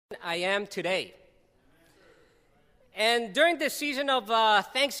I am today. And during this season of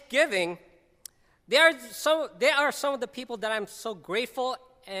Thanksgiving, there are some of the people that I'm so grateful,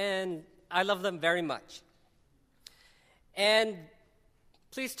 and I love them very much. And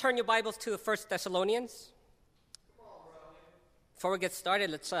please turn your Bibles to 1 Thessalonians. Before we get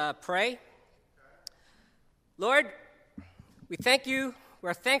started, let's pray. Lord, we thank you.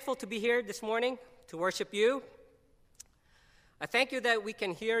 We're thankful to be here this morning to worship you. I thank you that we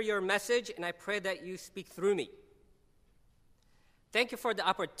can hear your message, and I pray that you speak through me. Thank you for the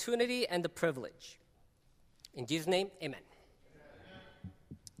opportunity and the privilege. In Jesus' name, amen.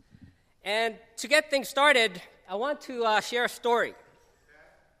 And to get things started, I want to share a story.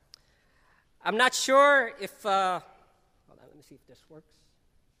 I'm not sure if... hold on, let me see if this works.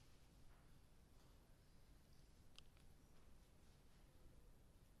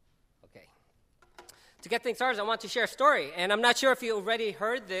 Okay. To get things started, I want to share a story. And I'm not sure if you already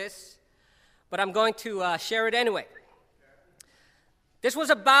heard this, but I'm going to share it anyway. This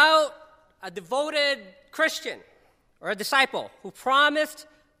was about a devoted Christian or a disciple who promised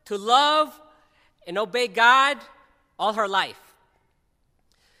to love and obey God all her life.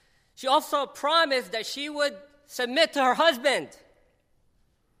 She also promised that she would submit to her husband.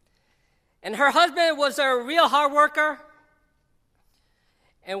 And her husband was a real hard worker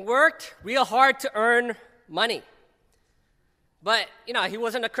and worked real hard to earn money. But, he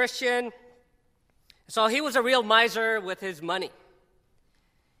wasn't a Christian, so he was a real miser with his money.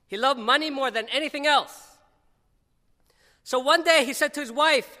 He loved money more than anything else. So one day he said to his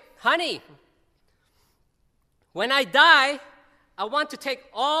wife, "Honey, when I die, I want to take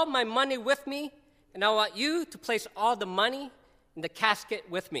all my money with me, and I want you to place all the money in the casket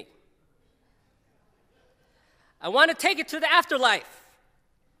with me. I want to take it to the afterlife."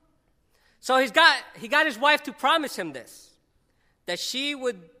 So he got his wife to promise him this, that she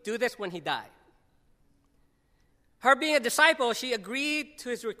would do this when he died. Her being a disciple, she agreed to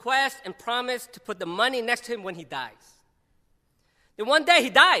his request and promised to put the money next to him when he dies. Then one day he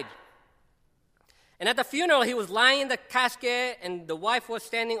died. And at the funeral, he was lying in the casket, and the wife was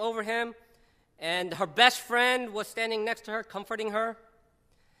standing over him, and her best friend was standing next to her, comforting her.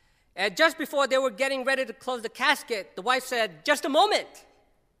 And just before they were getting ready to close the casket, the wife said, "Just a moment."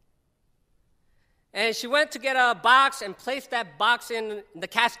 And she went to get a box and placed that box in the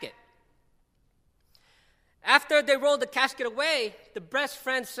casket. After they rolled the casket away, the best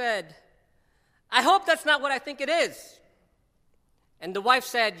friend said, "I hope that's not what I think it is." And the wife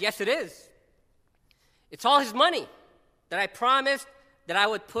said, "Yes, it is. It's all his money that I promised that I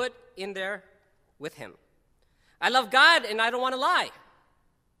would put in there with him. I love God, and I don't want to lie.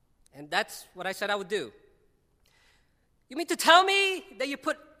 And that's what I said I would do." "You mean to tell me that you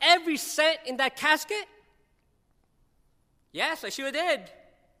put every cent in that casket?" "Yes, I sure did.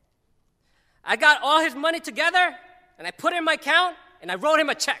 I got all his money together, and I put it in my account, and I wrote him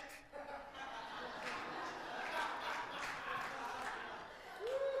a check."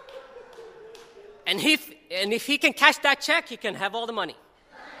 And if he can cash that check, he can have all the money.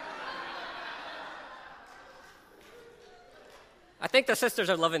 I think the sisters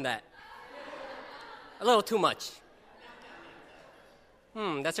are loving that. A little too much.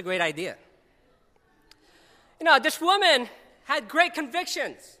 That's a great idea. This woman had great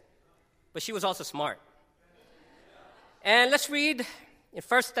convictions, but she was also smart. And let's read in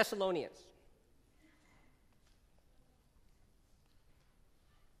 1 Thessalonians.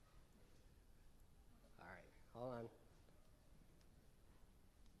 All right, hold on.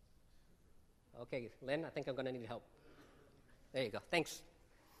 Okay, Lynn, I think I'm going to need help. There you go. Thanks.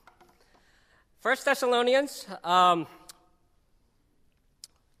 1 Thessalonians,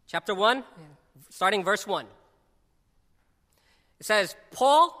 chapter 1, starting verse 1. It says,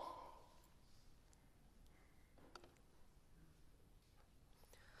 Paul,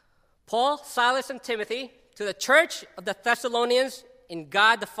 Silas, and Timothy, to the church of the Thessalonians in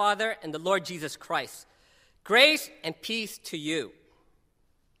God the Father and the Lord Jesus Christ. Grace and peace to you.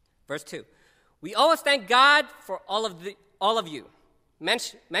 Verse 2. We always thank God for all of you,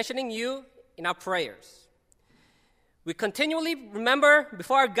 mentioning you in our prayers. We continually remember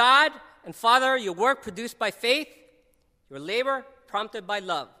before our God and Father your work produced by faith, your labor prompted by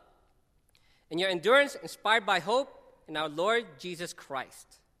love, and your endurance inspired by hope in our Lord Jesus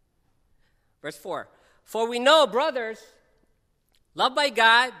Christ. Verse 4, for we know, brothers, loved by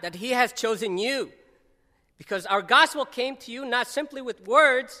God, that he has chosen you, because our gospel came to you not simply with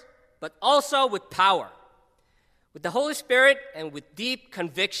words, but also with power, with the Holy Spirit and with deep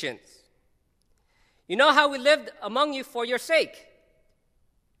convictions. You know how we lived among you for your sake.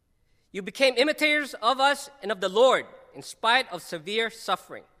 You became imitators of us and of the Lord, in spite of severe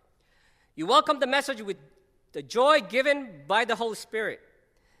suffering. You welcomed the message with the joy given by the Holy Spirit.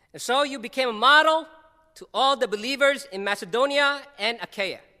 And so you became a model to all the believers in Macedonia and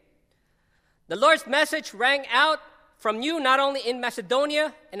Achaia. The Lord's message rang out from you not only in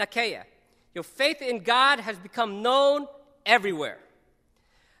Macedonia and Achaia. Your faith in God has become known everywhere.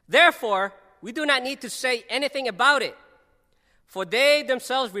 Therefore, we do not need to say anything about it, for they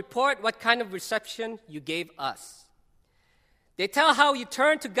themselves report what kind of reception you gave us. They tell how you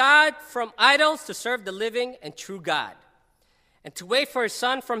turned to God from idols to serve the living and true God, and to wait for his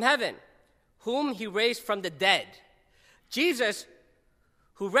Son from heaven, whom he raised from the dead, Jesus,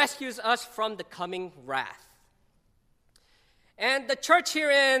 who rescues us from the coming wrath. And the church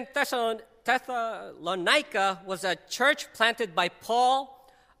here in Thessalonica was a church planted by Paul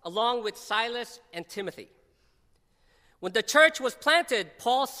along with Silas and Timothy. When the church was planted,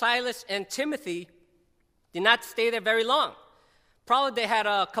 Paul, Silas, and Timothy did not stay there very long. Probably they had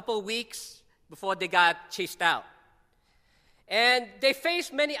a couple of weeks before they got chased out. And they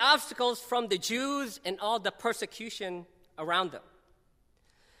faced many obstacles from the Jews and all the persecution around them.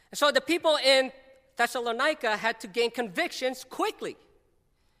 And so the people in Thessalonica had to gain convictions quickly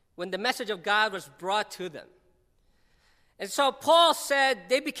when the message of God was brought to them. And so Paul said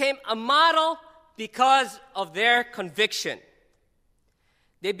they became a model because of their conviction.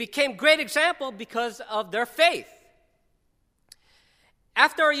 They became great example because of their faith.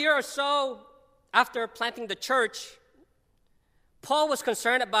 After a year or so, after planting the church, Paul was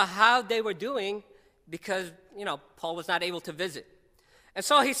concerned about how they were doing because, Paul was not able to visit. And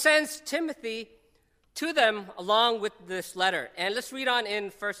so he sends Timothy to them along with this letter. And let's read on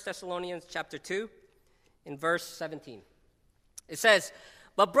in 1 Thessalonians chapter 2 in verse 17. It says,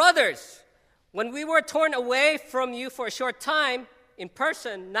 "But brothers, when we were torn away from you for a short time, in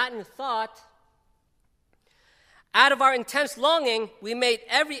person, not in thought, out of our intense longing, we made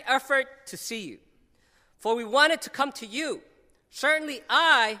every effort to see you. For we wanted to come to you. Certainly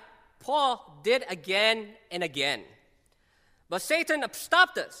I, Paul, did again and again. But Satan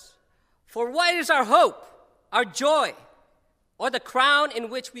stopped us. For what is our hope, our joy, or the crown in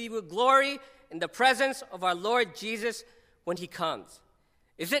which we will glory in the presence of our Lord Jesus when he comes?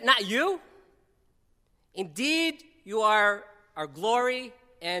 Is it not you? Indeed, you are our glory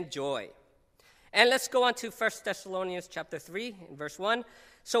and joy." And let's go on to 1 Thessalonians chapter 3, in verse 1.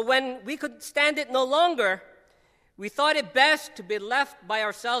 "So when we could stand it no longer, we thought it best to be left by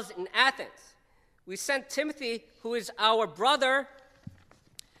ourselves in Athens. We sent Timothy, who is our brother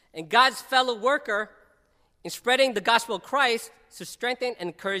and God's fellow worker in spreading the gospel of Christ, to strengthen and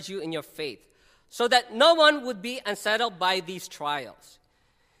encourage you in your faith, so that no one would be unsettled by these trials.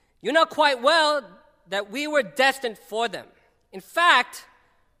 You know quite well that we were destined for them. In fact,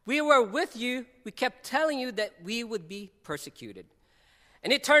 we were with you. We kept telling you that we would be persecuted.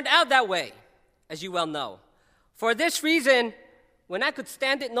 And it turned out that way, as you well know. For this reason, when I could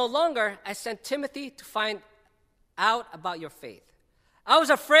stand it no longer, I sent Timothy to find out about your faith. I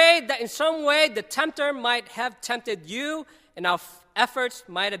was afraid that in some way the tempter might have tempted you and our efforts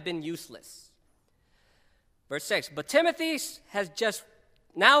might have been useless." Verse 6, "But Timothy has just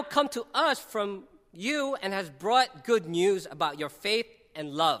now come to us from you and has brought good news about your faith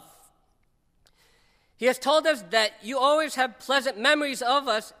and love. He has told us that you always have pleasant memories of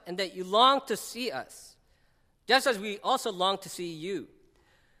us and that you long to see us, just as we also long to see you.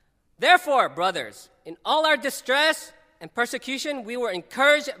 Therefore, brothers, in all our distress and persecution, we were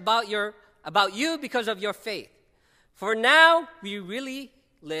encouraged about you because of your faith. For now we really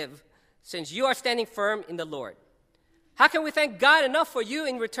live, since you are standing firm in the Lord. How can we thank God enough for you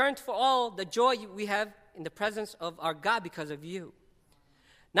in return for all the joy we have in the presence of our God because of you?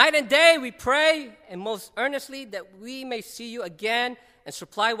 Night and day we pray, and most earnestly, that we may see you again and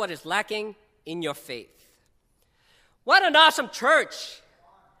supply what is lacking in your faith." What an awesome church!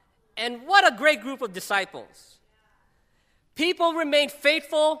 And what a great group of disciples. People remained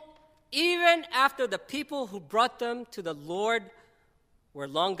faithful even after the people who brought them to the Lord were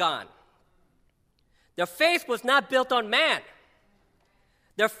long gone. Their faith was not built on man.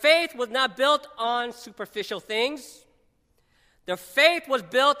 Their faith was not built on superficial things. Their faith was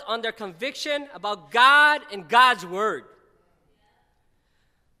built on their conviction about God and God's word.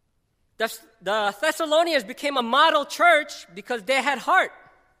 The Thessalonians became a model church because they had heart.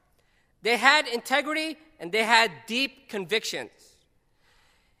 They had integrity and they had deep convictions.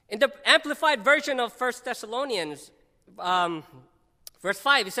 In the Amplified version of 1 Thessalonians, verse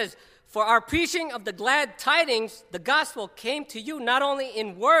 5, it says, "For our preaching of the glad tidings, the gospel, came to you not only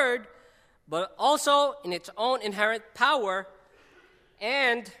in word, but also in its own inherent power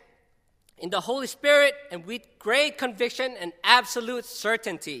and in the Holy Spirit and with great conviction and absolute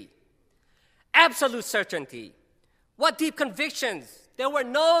certainty. absolute certainty. What deep convictions? There were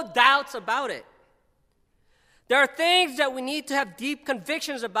no doubts about it. There are things that we need to have deep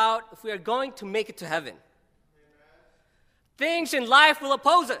convictions about if we are going to make it to heaven. Things in life will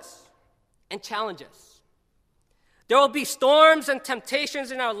oppose us and challenge us. There will be storms and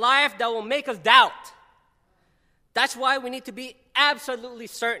temptations in our life that will make us doubt. That's why we need to be absolutely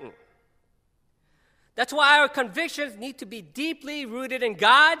certain. That's why our convictions need to be deeply rooted in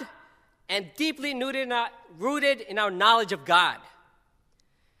God and deeply rooted in our knowledge of God.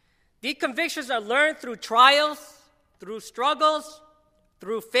 These convictions are learned through trials, through struggles,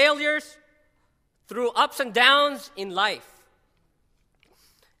 through failures, through ups and downs in life.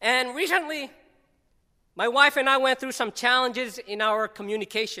 And recently, my wife and I went through some challenges in our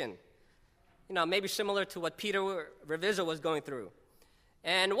communication. Maybe similar to what Peter Reviso was going through.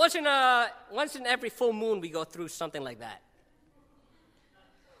 And once in every full moon, we go through something like that.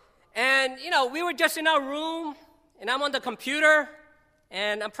 And, we were just in our room, and I'm on the computer,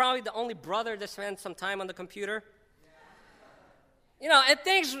 and I'm probably the only brother that spends some time on the computer. And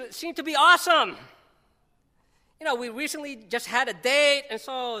things seem to be awesome. We recently just had a date, and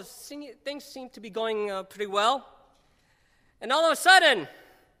so things seem to be going pretty well. And all of a sudden,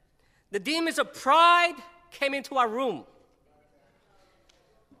 the demons of pride came into our room.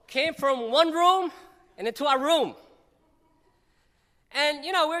 Came from one room and into our room. And,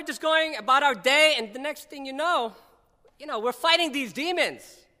 we were just going about our day, and the next thing you know, we're fighting these demons.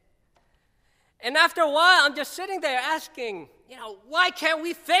 And after a while, I'm just sitting there asking, why can't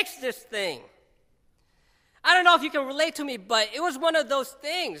we fix this thing? I don't know if you can relate to me, but it was one of those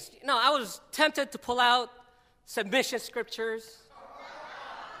things. I was tempted to pull out submission scriptures.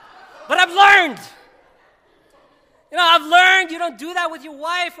 But I've learned. I've learned you don't do that with your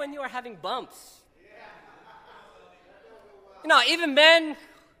wife when you are having bumps. Even men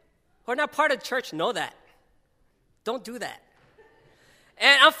who are not part of the church know that. Don't do that.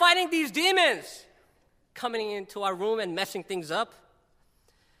 And I'm fighting these demons coming into our room and messing things up.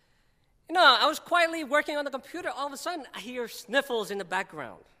 I was quietly working on the computer. All of a sudden, I hear sniffles in the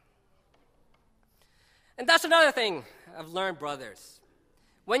background. And that's another thing I've learned, brothers.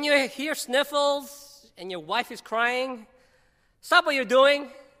 When you hear sniffles and your wife is crying, stop what you're doing.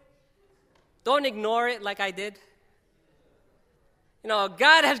 Don't ignore it like I did.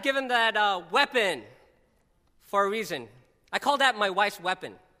 God has given that weapon for a reason. I call that my wife's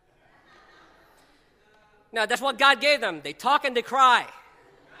weapon. That's what God gave them. They talk and they cry.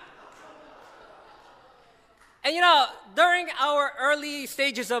 And, during our early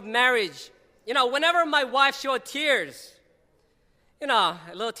stages of marriage, whenever my wife showed tears, a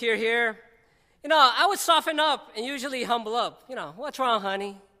little tear here, I would soften up and usually humble up. What's wrong,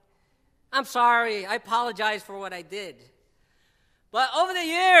 honey? I'm sorry. I apologize for what I did. But over the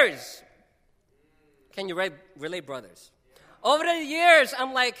years, can you relate, brothers? Over the years,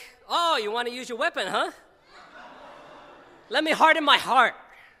 I'm like, oh, you want to use your weapon, huh? Let me harden my heart.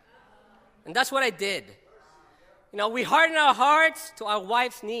 And that's what I did. We harden our hearts to our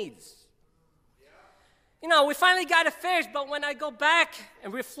wife's needs. We finally got it fixed, but when I go back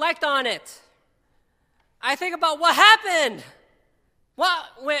and reflect on it, I think about what happened. What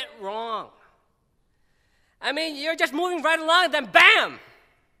went wrong? You're just moving right along, then bam!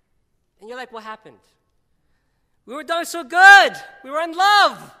 And you're like, what happened? We were doing so good. We were in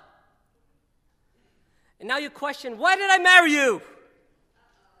love. And now you question, why did I marry you?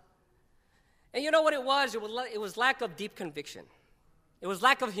 And you know what it was? It was lack of deep conviction. It was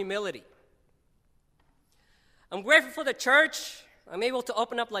lack of humility. I'm grateful for the church. I'm able to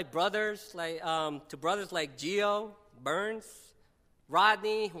open up to brothers like Gio, Burns,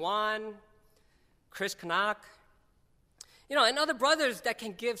 Rodney, Juan, Chris Knock, and other brothers that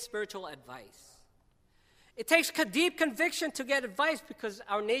can give spiritual advice. It takes deep conviction to get advice because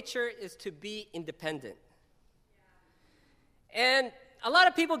our nature is to be independent. And a lot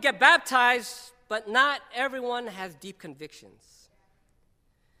of people get baptized, but not everyone has deep convictions.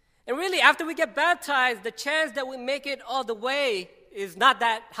 And really, after we get baptized, the chance that we make it all the way is not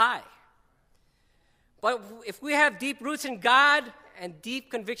that high. But if we have deep roots in God and deep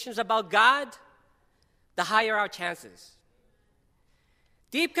convictions about God, the higher our chances.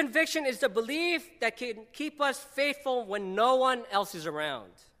 Deep conviction is the belief that can keep us faithful when no one else is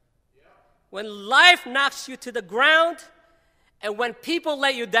around. When life knocks you to the ground, and when people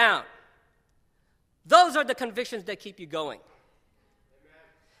let you down. Those are the convictions that keep you going. Amen.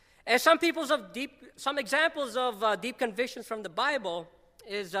 And some examples of deep convictions from the Bible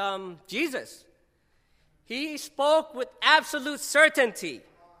is Jesus. He spoke with absolute certainty.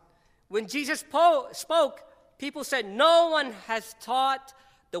 When Jesus spoke, people said, no one has taught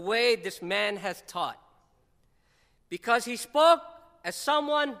the way this man has taught, because he spoke as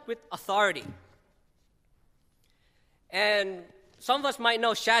someone with authority. And some of us might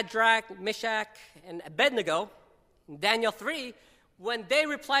know Shadrach, Meshach, and Abednego in Daniel 3, when they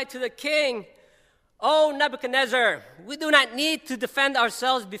replied to the king, "O Nebuchadnezzar, we do not need to defend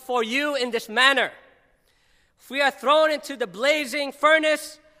ourselves before you in this manner. If we are thrown into the blazing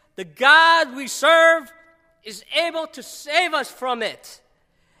furnace, the God we serve is able to save us from it,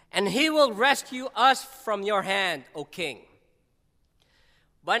 and he will rescue us from your hand, O king.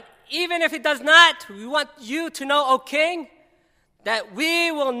 But even if he does not, we want you to know, O king, that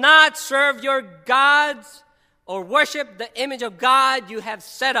we will not serve your gods or worship the image of God you have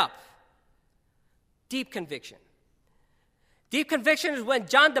set up." Deep conviction. Deep conviction is when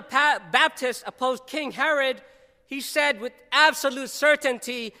John the Baptist opposed King Herod. He said with absolute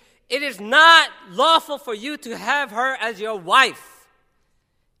certainty, "It is not lawful for you to have her as your wife."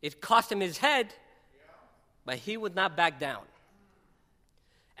 It cost him his head, but he would not back down.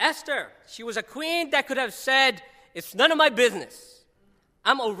 Esther, she was a queen that could have said, "It's none of my business.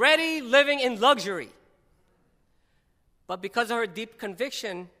 I'm already living in luxury." But because of her deep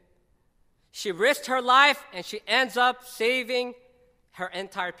conviction, she risked her life and she ends up saving her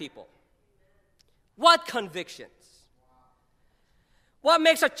entire people. What convictions? What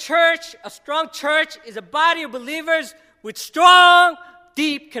makes a church, a strong church, is a body of believers with strong,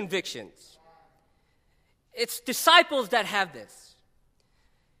 deep convictions. It's disciples that have this.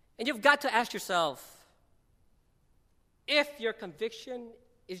 And you've got to ask yourself, is your conviction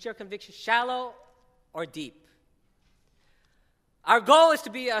shallow or deep? Our goal is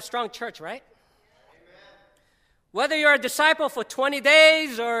to be a strong church, right? Amen. Whether you're a disciple for 20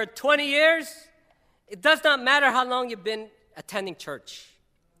 days or 20 years, it does not matter how long you've been attending church.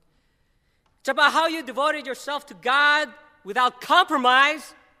 It's about how you devoted yourself to God without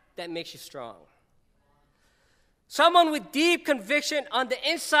compromise that makes you strong. Someone with deep conviction on the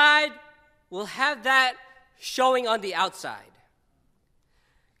inside will have that showing on the outside.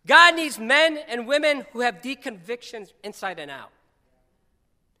 God needs men and women who have deep convictions inside and out.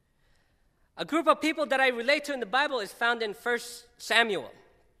 A group of people that I relate to in the Bible is found in 1 Samuel.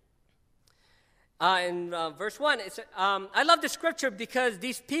 In verse 1, I love the scripture because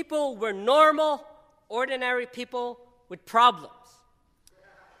these people were normal, ordinary people with problems.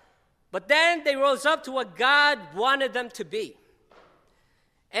 But then they rose up to what God wanted them to be.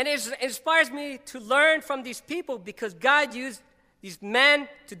 And it inspires me to learn from these people because God used these men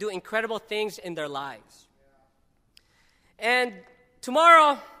to do incredible things in their lives. And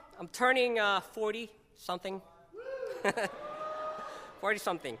tomorrow, I'm turning 40-something.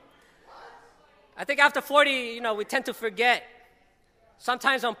 40-something. I think after 40, we tend to forget.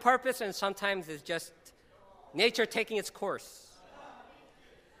 Sometimes on purpose and sometimes it's just nature taking its course.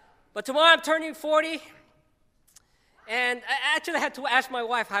 But tomorrow I'm turning 40. And I actually had to ask my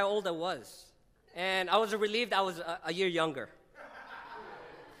wife how old I was. And I was relieved I was a year younger.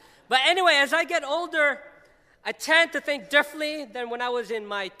 But anyway, as I get older, I tend to think differently than when I was in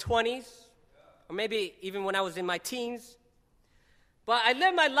my 20s, or maybe even when I was in my teens. But I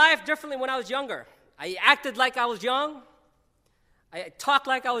lived my life differently when I was younger. I acted like I was young. I talked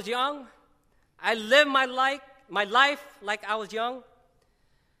like I was young. I lived my life like I was young.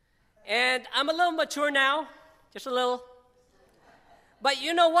 And I'm a little mature now, just a little. But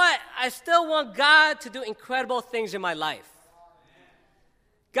you know what? I still want God to do incredible things in my life.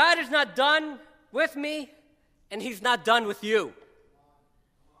 God is not done with me, and he's not done with you,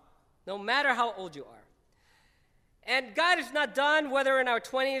 no matter how old you are. And God is not done whether in our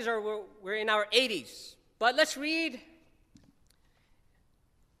 20s or we're in our 80s. But let's read.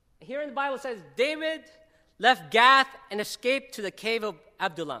 Here in the Bible it says, David left Gath and escaped to the cave of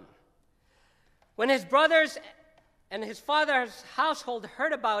Adullam. When his brothers and his father's household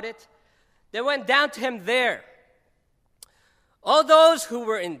heard about it, they went down to him there. All those who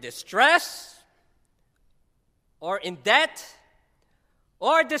were in distress, or in debt,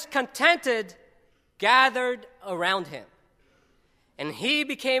 or discontented, gathered around him. And he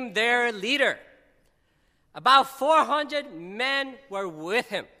became their leader. About 400 men were with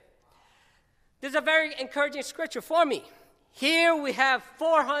him. This is a very encouraging scripture for me. Here we have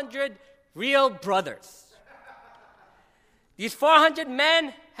 400 real brothers. These 400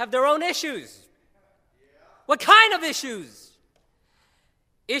 men have their own issues. What kind of issues?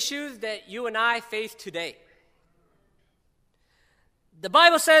 Issues that you and I face today. The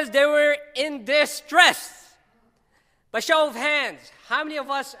Bible says they were in distress. By show of hands, how many of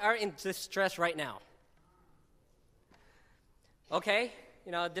us are in distress right now? Okay,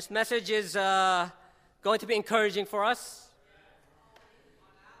 this message is going to be encouraging for us.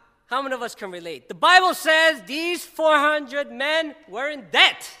 How many of us can relate? The Bible says these 400 men were in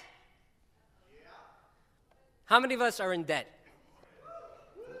debt. How many of us are in debt?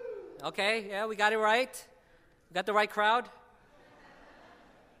 Okay, yeah, we got it right. We got the right crowd.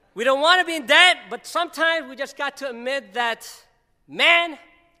 We don't want to be in debt, but sometimes we just got to admit that, man,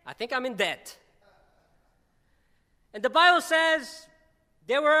 I think I'm in debt. And the Bible says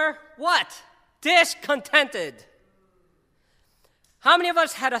they were what? Discontented. How many of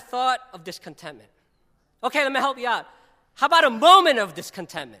us had a thought of discontentment? Okay, let me help you out. How about a moment of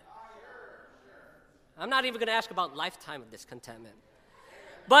discontentment? I'm not even going to ask about lifetime of discontentment.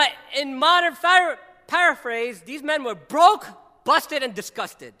 But in modern paraphrase, these men were broke, busted, and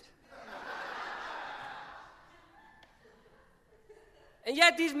disgusted. And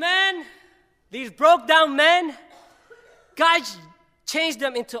yet these men, these broke down men, God changed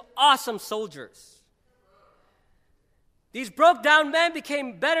them into awesome soldiers. These broke down men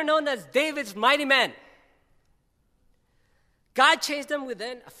became better known as David's mighty men. God changed them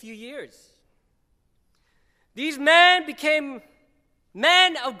within a few years. These men became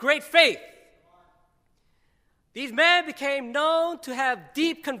men of great faith. These men became known to have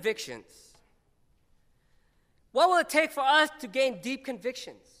deep convictions. What will it take for us to gain deep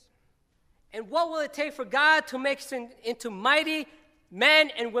convictions? And what will it take for God to make us into mighty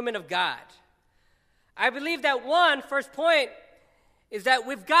men and women of God? I believe that first point is that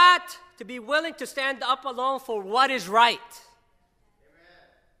we've got to be willing to stand up alone for what is right. Amen.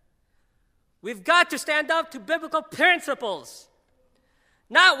 We've got to stand up to biblical principles,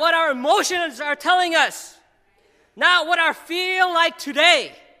 not what our emotions are telling us, not what I feel like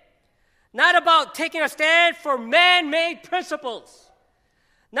today, not about taking a stand for man-made principles,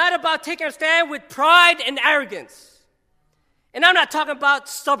 not about taking a stand with pride and arrogance. And I'm not talking about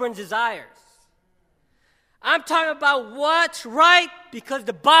stubborn desires. I'm talking about what's right because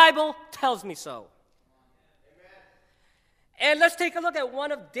the Bible tells me so. Amen. And let's take a look at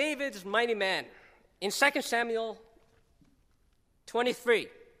one of David's mighty men in 2 Samuel 23.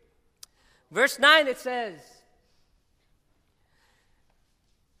 Verse 9, it says,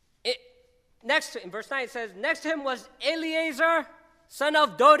 next to him was Eleazar, son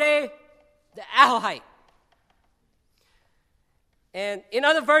of Dode, the Ahohite. And in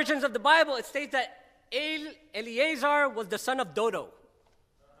other versions of the Bible, it states that Eleazar was the son of Dodo.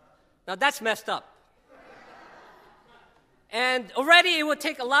 Now that's messed up. And already it would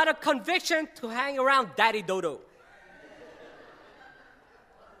take a lot of conviction to hang around Daddy Dodo.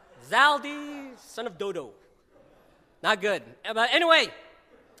 Zaldy, son of Dodo. Not good. But anyway,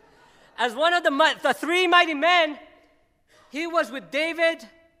 as one of the three mighty men, he was with David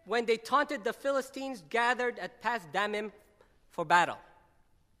when they taunted the Philistines gathered at Pas Dammim for battle.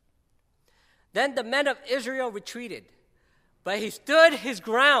 Then the men of Israel retreated, but he stood his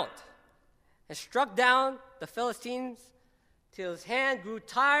ground and struck down the Philistines till his hand grew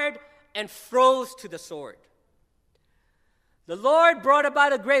tired and froze to the sword. The Lord brought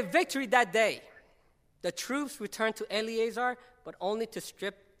about a great victory that day. The troops returned to Eleazar, but only to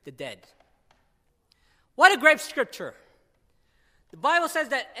strip the dead. What a great scripture. The Bible says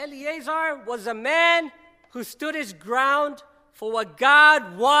that Eleazar was a man who stood his ground for what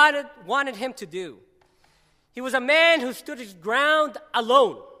God wanted him to do. He was a man who stood his ground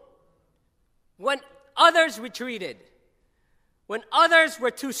alone. When others retreated, when others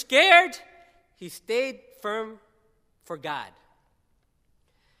were too scared, he stayed firm for God.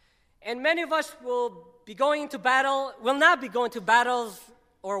 And many of us will not be going to battles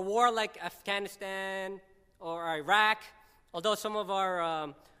or war like Afghanistan or Iraq, although some of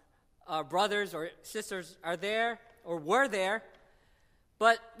our brothers or sisters are there or were there,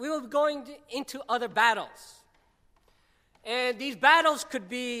 but we will be going into other battles. And these battles could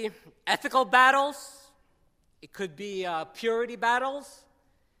be ethical battles, it could be purity battles,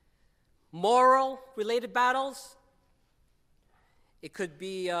 moral-related battles, it could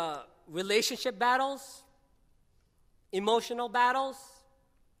be relationship battles, emotional battles,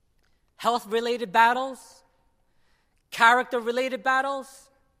 health-related battles, character-related battles,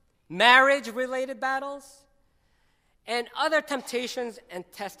 marriage-related battles, and other temptations and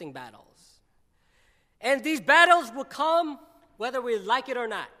testing battles. And these battles will come whether we like it or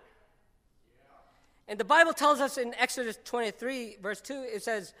not. And the Bible tells us in Exodus 23, verse 2, it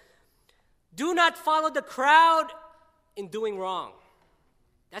says, "Do not follow the crowd in doing wrong."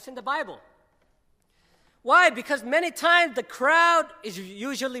 That's in the Bible. Why? Because many times the crowd is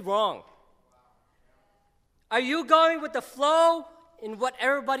usually wrong. Are you going with the flow in what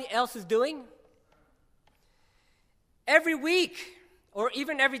everybody else is doing? Every week, or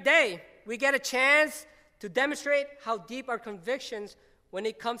even every day, we get a chance to demonstrate how deep our convictions when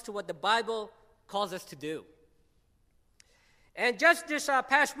it comes to what the Bible calls us to do. And just this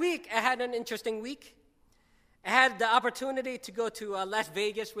past week, I had an interesting week. I had the opportunity to go to Las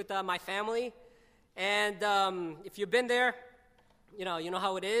Vegas with my family. And if you've been there, you know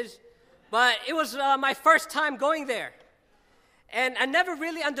how it is. But it was my first time going there. And I never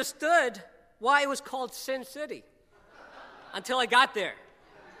really understood why it was called Sin City until I got there.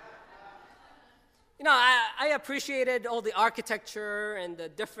 I appreciated all the architecture and the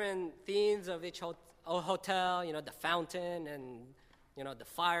different themes of each hotel, the fountain and, the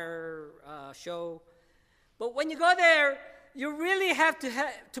fire show. But when you go there, you really have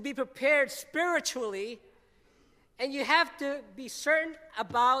to be prepared spiritually, and you have to be certain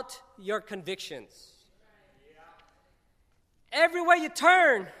about your convictions. Everywhere you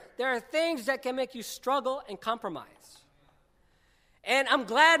turn, there are things that can make you struggle and compromise. And I'm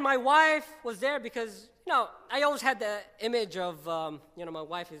glad my wife was there because, I always had the image of, my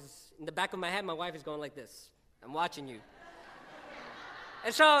wife is, in the back of my head, my wife is going like this. I'm watching you.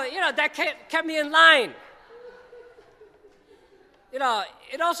 And so, that kept me in line.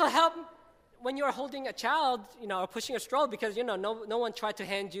 It also helped when you're holding a child, or pushing a stroller because, no one tried to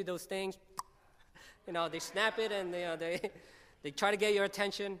hand you those things. They snap it and, they try to get your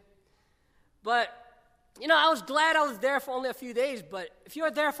attention. But, I was glad I was there for only a few days. But if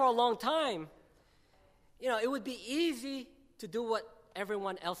you're there for a long time, it would be easy to do what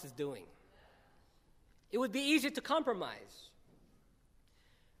everyone else is doing. It would be easy to compromise.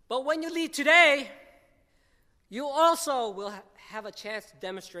 But when you leave today, you also will have a chance to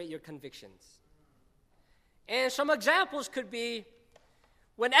demonstrate your convictions. And some examples could be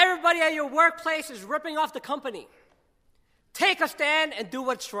when everybody at your workplace is ripping off the company, take a stand and do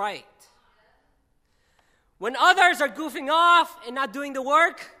what's right. When others are goofing off and not doing the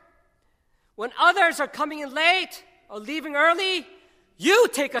work, when others are coming in late or leaving early, you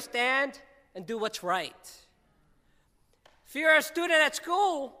take a stand and do what's right. If you're a student at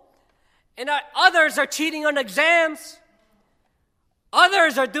school and others are cheating on exams,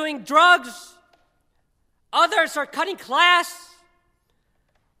 others are doing drugs, others are cutting class,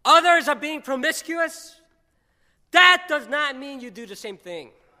 others are being promiscuous, that does not mean you do the same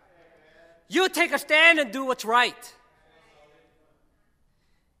thing. You take a stand and do what's right.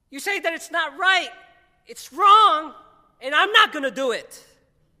 You say that it's not right, it's wrong, and I'm not going to do it.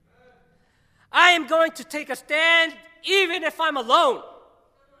 I am going to take a stand even if I'm alone.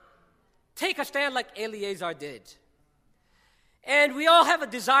 Take a stand like Eleazar did. And we all have a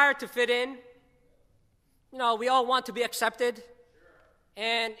desire to fit in. We all want to be accepted.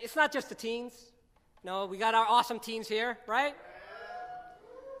 And it's not just the teens. We got our awesome teens here, right?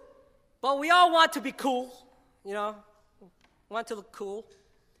 But we all want to be cool, want to look cool.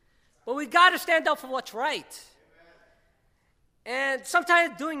 But we got to stand up for what's right. And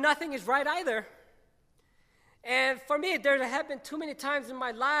sometimes doing nothing is right either. And for me, there have been too many times in my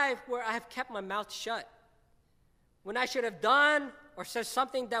life where I have kept my mouth shut when I should have done or said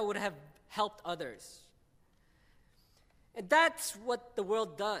something that would have helped others. And that's what the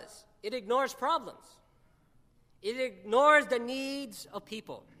world does. It ignores problems. It ignores the needs of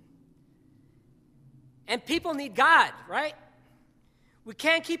people. And people need God, right? We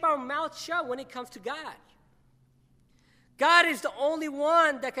can't keep our mouth shut when it comes to God. God is the only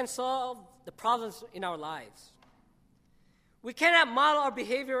one that can solve the problems in our lives. We cannot model our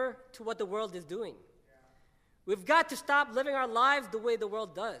behavior to what the world is doing. We've got to stop living our lives the way the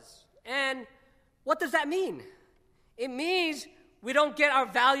world does. And what does that mean? It means we don't get our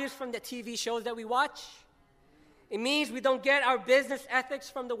values from the TV shows that we watch. It means we don't get our business ethics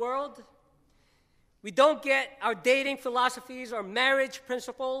from the world. We don't get our dating philosophies or marriage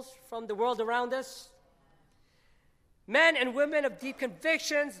principles from the world around us. Men and women of deep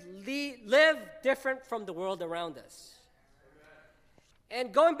convictions live different from the world around us.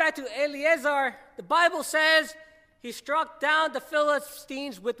 And going back to Eleazar, the Bible says he struck down the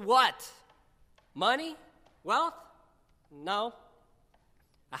Philistines with what? Money? Wealth? No.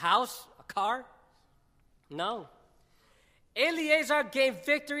 A house? A car? No. Eleazar gained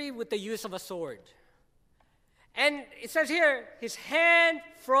victory with the use of a sword. And it says here, his hand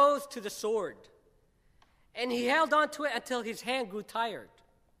froze to the sword. And he held on to it until his hand grew tired.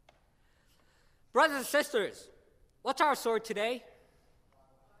 Brothers and sisters, what's our sword today?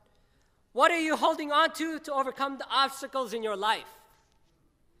 What are you holding on to overcome the obstacles in your life?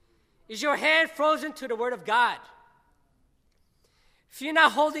 Is your hand frozen to the Word of God? If you're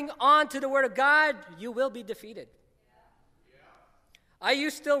not holding on to the Word of God, you will be defeated. Are you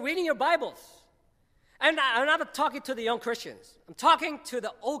still reading your Bibles? And I'm not talking to the young Christians. I'm talking to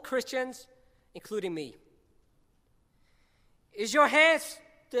the old Christians, including me. Is your hand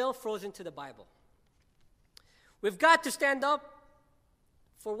still frozen to the Bible? We've got to stand up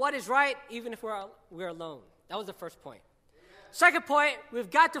for what is right, even if we're alone. That was the first point. Second point, we've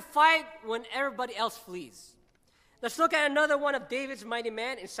got to fight when everybody else flees. Let's look at another one of David's mighty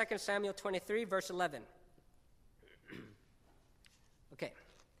men in 2 Samuel 23, verse 11. Okay. It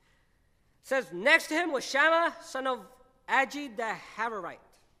says, next to him was Shammah, son of Agi the Hararite.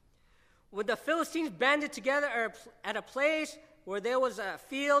 When the Philistines banded together at a place where there was a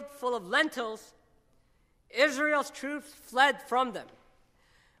field full of lentils, Israel's troops fled from them.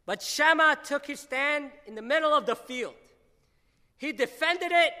 But Shammah took his stand in the middle of the field. He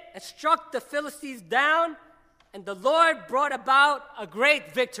defended it and struck the Philistines down, and the Lord brought about a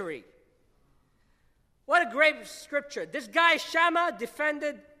great victory. What a great scripture. This guy, Shammah,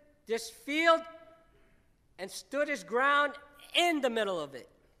 defended this field and stood his ground in the middle of it.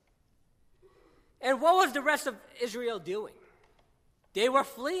 And what was the rest of Israel doing? They were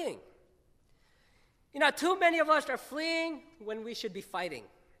fleeing. You know, too many of us are fleeing when we should be fighting.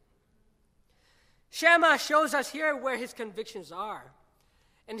 Shammah shows us here where his convictions are.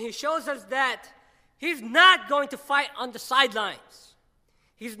 And he shows us that he's not going to fight on the sidelines.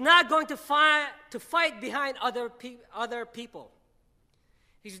 He's not going to fight behind other people.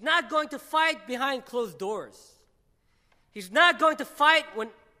 He's not going to fight behind closed doors. He's not going to fight when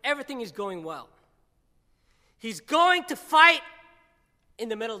everything is going well. He's going to fight in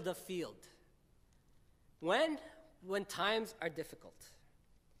the middle of the field. When? When times are difficult.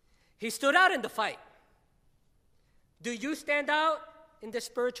 He stood out in the fight. Do you stand out in the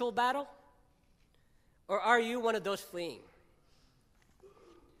spiritual battle? Or are you one of those fleeing?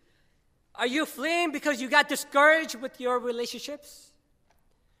 Are you fleeing because you got discouraged with your relationships?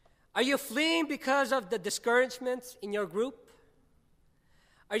 Are you fleeing because of the discouragements in your group?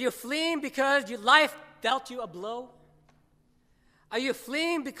 Are you fleeing because your life dealt you a blow? Are you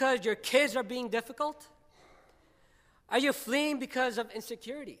fleeing because your kids are being difficult? Are you fleeing because of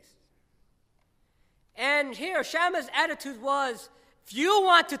insecurities? And here, Shammah's attitude was, if you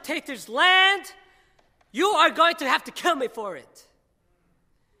want to take this land, you are going to have to kill me for it.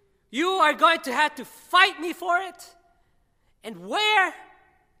 You are going to have to fight me for it. And where?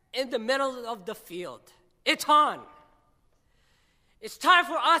 In the middle of the field. It's on. It's time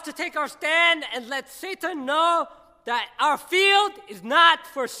for us to take our stand and let Satan know that our field is not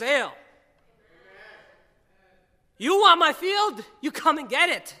for sale. You want my field? You come and get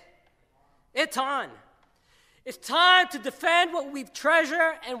it. It's on. It's time to defend what we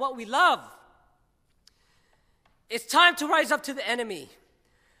treasure and what we love. It's time to rise up to the enemy.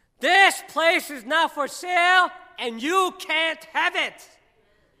 This place is not for sale, and you can't have it.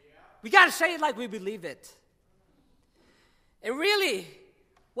 We got to say it like we believe it. And really,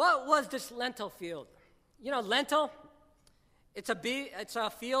 what was this lentil field? You know, lentil, it's a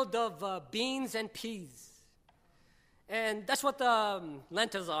field of beans and peas. And that's what the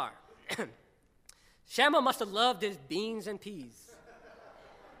lentils are. Shammah must have loved his beans and peas.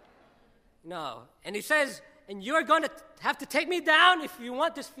 No. And he says, and you're going to have to take me down if you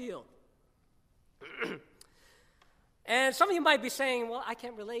want this field. And some of you might be saying, well, I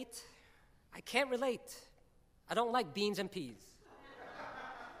can't relate. I can't relate. I don't like beans and peas.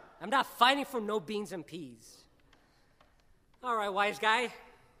 I'm not fighting for no beans and peas. All right, wise guy.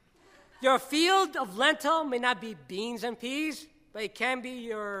 Your field of lentil may not be beans and peas, but it can be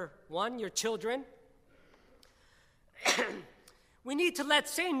your children. We need to let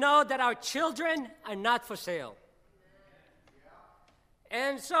Satan know that our children are not for sale.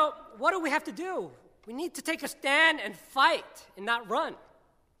 And so, what do we have to do? We need to take a stand and fight and not run.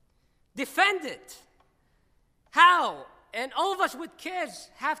 Defend it. How? And all of us with kids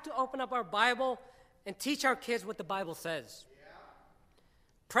have to open up our Bible and teach our kids what the Bible says.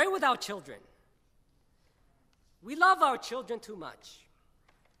 Pray with our children. We love our children too much.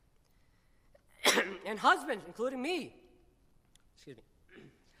 And husbands, including me. Excuse me.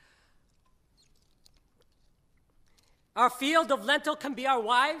 Our field of lentil can be our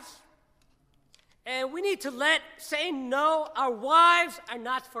wives. And we need to let Satan know our wives are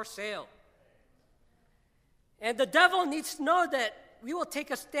not for sale. And the devil needs to know that we will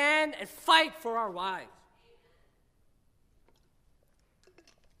take a stand and fight for our wives.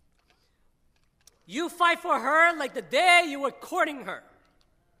 You fight for her like the day you were courting her.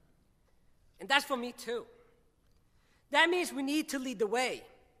 And that's for me too. That means we need to lead the way.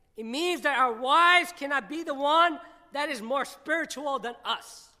 It means that our wives cannot be the one that is more spiritual than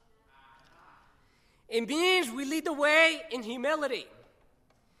us. It means we lead the way in humility.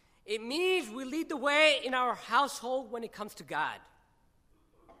 It means we lead the way in our household when it comes to God.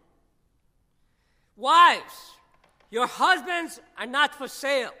 Wives, Your husbands are not for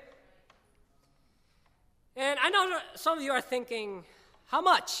sale. And I know some of you are thinking, how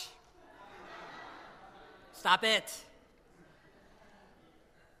much? Stop it.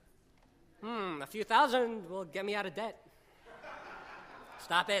 A few thousand will get me out of debt.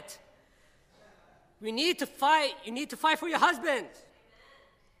 Stop it. We need to fight. You need to fight for your husband.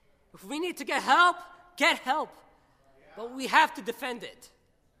 If we need to get help, get help. But we have to defend it.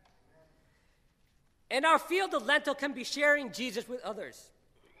 In our field of lentil can be sharing Jesus with others.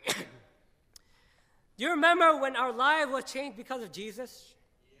 Do you remember when our life was changed because of Jesus?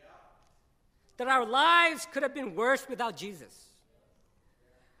 Yeah. That our lives could have been worse without Jesus.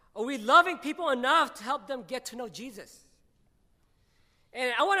 Are we loving people enough to help them get to know Jesus?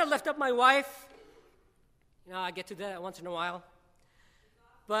 And I want to lift up my wife. I get to that once in a while.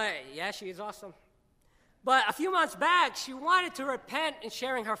 But, yeah, she is awesome. But a few months back, she wanted to repent in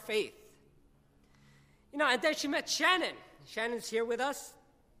sharing her faith. And then she met Shannon. Shannon's here with us.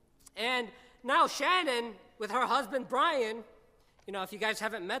 And now Shannon, with her husband Brian, if you guys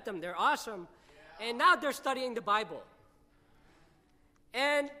haven't met them, they're awesome. Yeah. And now they're studying the Bible.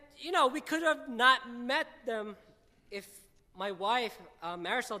 And, we could have not met them if my wife,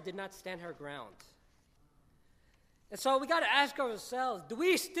 Marisol, did not stand her ground. And so we got to ask ourselves, do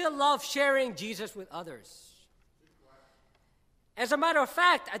we still love sharing Jesus with others? As a matter of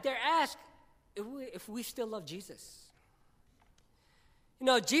fact, I dare ask if we still love Jesus.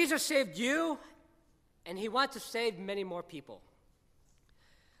 Jesus saved you, and he wants to save many more people.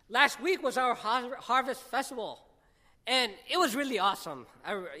 Last week was our Harvest Festival, and it was really awesome.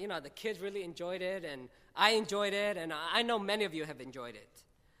 The kids really enjoyed it, and I enjoyed it, and I know many of you have enjoyed it.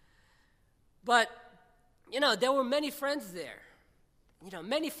 But, there were many friends there,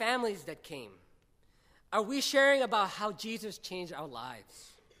 many families that came. Are we sharing about how Jesus changed our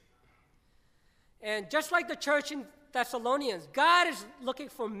lives? And just like the church in Thessalonians, God is looking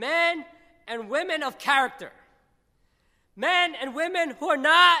for men and women of character. Men and women who are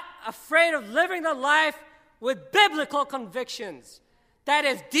not afraid of living their life with biblical convictions that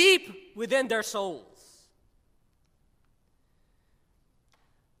is deep within their souls.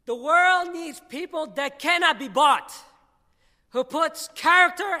 The world needs people that cannot be bought, who puts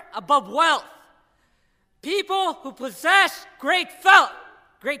character above wealth, people who possess great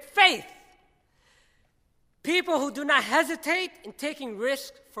faith, people who do not hesitate in taking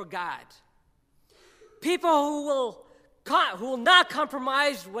risks for God, people who will not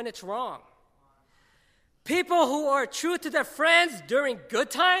compromise when it's wrong, people who are true to their friends during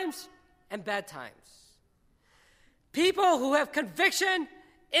good times and bad times, people who have conviction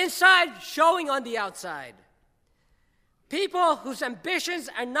inside showing on the outside, people whose ambitions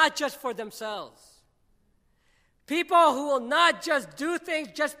are not just for themselves, people who will not just do things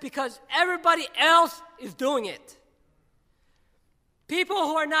just because everybody else is doing it, people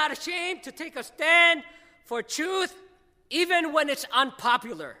who are not ashamed to take a stand for truth even when it's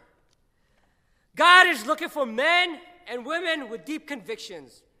unpopular. God is looking for men and women with deep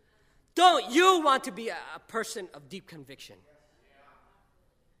convictions. Don't you want to be a person of deep conviction?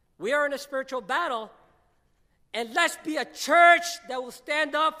 We are in a spiritual battle, and let's be a church that will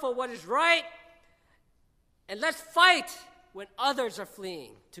stand up for what is right, and let's fight when others are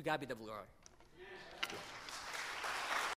fleeing. To God be the glory.